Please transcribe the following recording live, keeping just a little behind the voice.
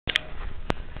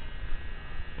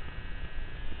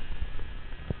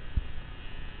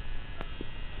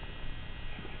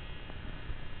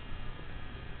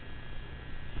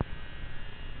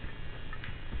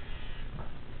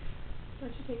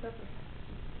Take up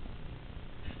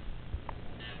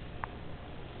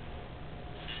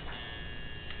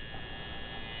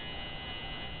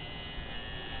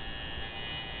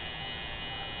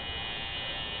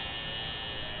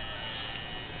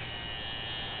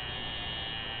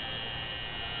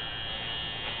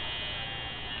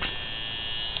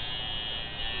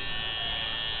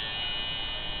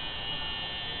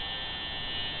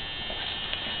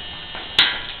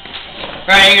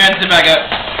Alright, you're gonna sit back up.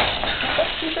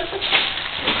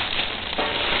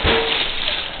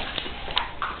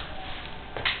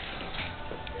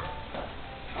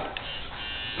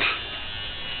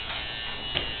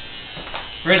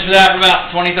 Rinse for that for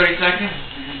about 20-30 seconds.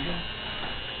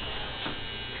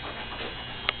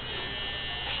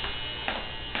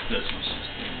 This one's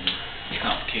just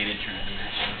complicated trying to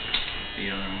match up the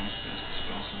other one with this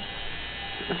disposal.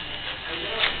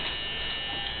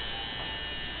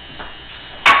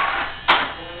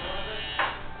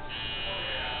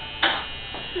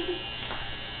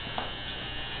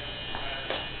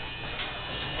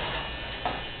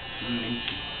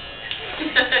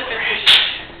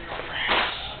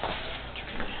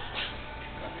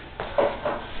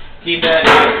 Keep that.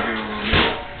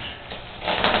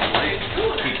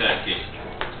 Keep that, kid.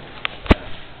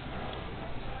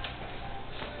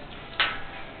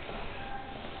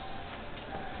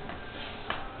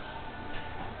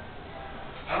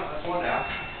 Oh, that's one down.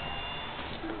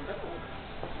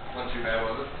 Not too bad,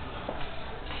 was it?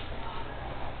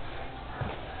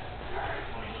 Alright,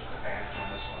 let me just put the bandage on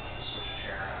this one. Switch the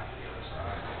chair around to the other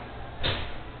side.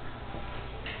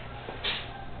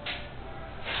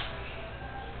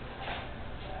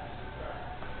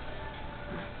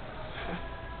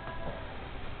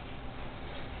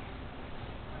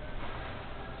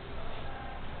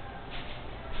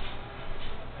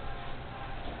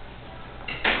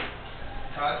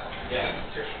 Yeah,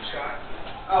 tears from Scott.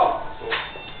 Oh, cool.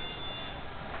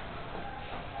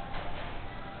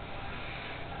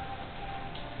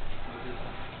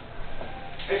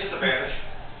 It's just a bandage.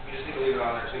 You just need to leave it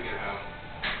on there until you get home.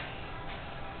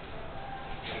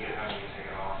 When you get home, you can take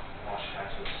it off, wash your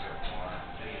hands with soap and water.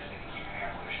 Then you just need to keep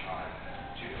hand lotion on it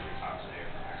 2 to 3 times a day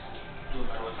for the next week. No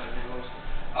matter what type of hand lotion?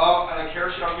 And the care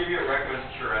sheet I'll give you, it recommends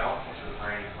Curel, which is a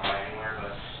brand you can buy anywhere,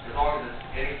 but as long as it's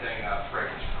anything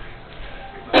fragrance free.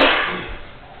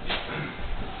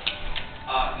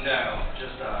 No,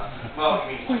 just, well,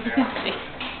 you mean like there. Yeah.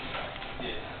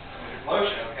 If it's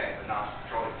lotion, okay, but not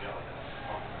petroleum jelly.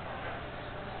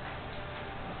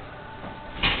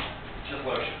 Just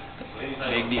lotion.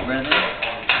 Big deep breath in.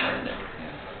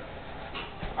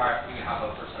 Alright, you can hop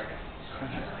up for a second.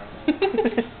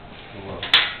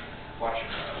 Watch your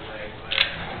legs there.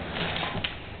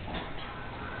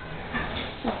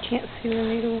 I can't see the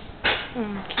needle. Oh, I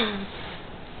can.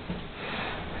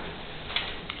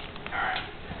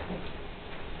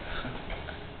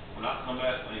 When I come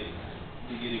back, like,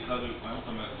 to get it covered, when I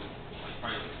come back, like,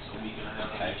 probably a week and a half,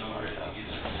 I come ready to get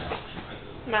it.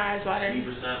 My eyes watered.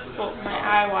 Well, my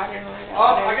eye watered when I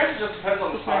got there. I guess it just depends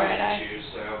on the With my size right you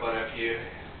choose, so, but if you...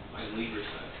 Like Libra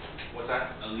size. What's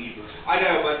that? A Libra. I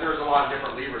know, but there's a lot of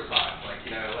different Libra sizes, like,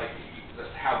 you know, like,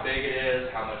 just how big it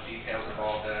is, how much detail's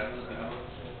involved in it,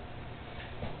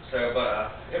 so,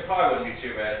 but, it probably wouldn't be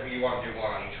too bad. You want to do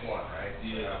one on each one, right?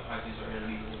 Yeah, I just are in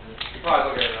Libra. You're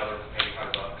probably looking at another maybe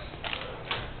 $100.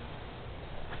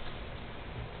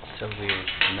 So weird.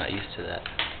 I'm not used to that.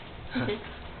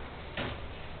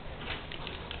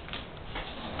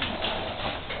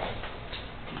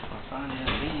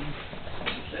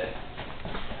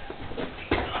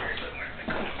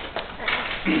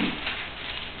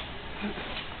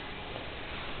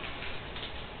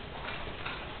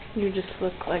 You just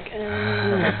look like,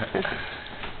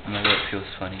 My lip feels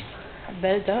funny. I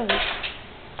bet it does.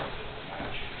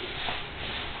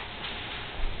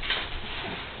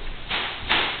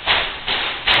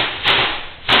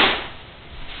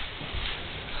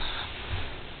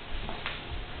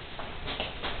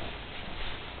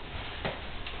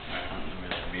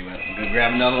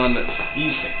 Grab another one, but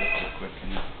you stick this real quick.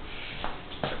 And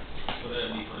So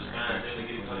that'd be first time, then they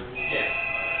get it covered? Yeah.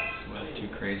 not too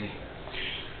crazy.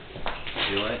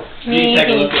 You like? Yeah, You can take a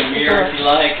you look can in the take a mirror look. if you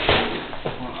like.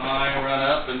 While I run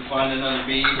up and find another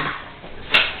bead. The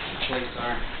plates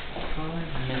are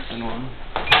I'm missing one.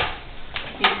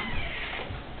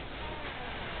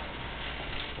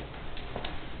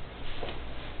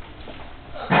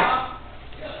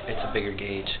 It's a bigger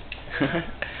gauge.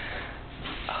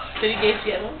 Did he gauge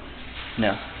the other one?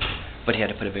 No, but he had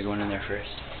to put a bigger one in there first.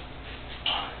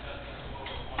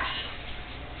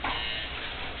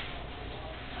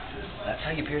 That's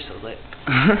how you pierce a lip.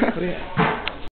 Yeah.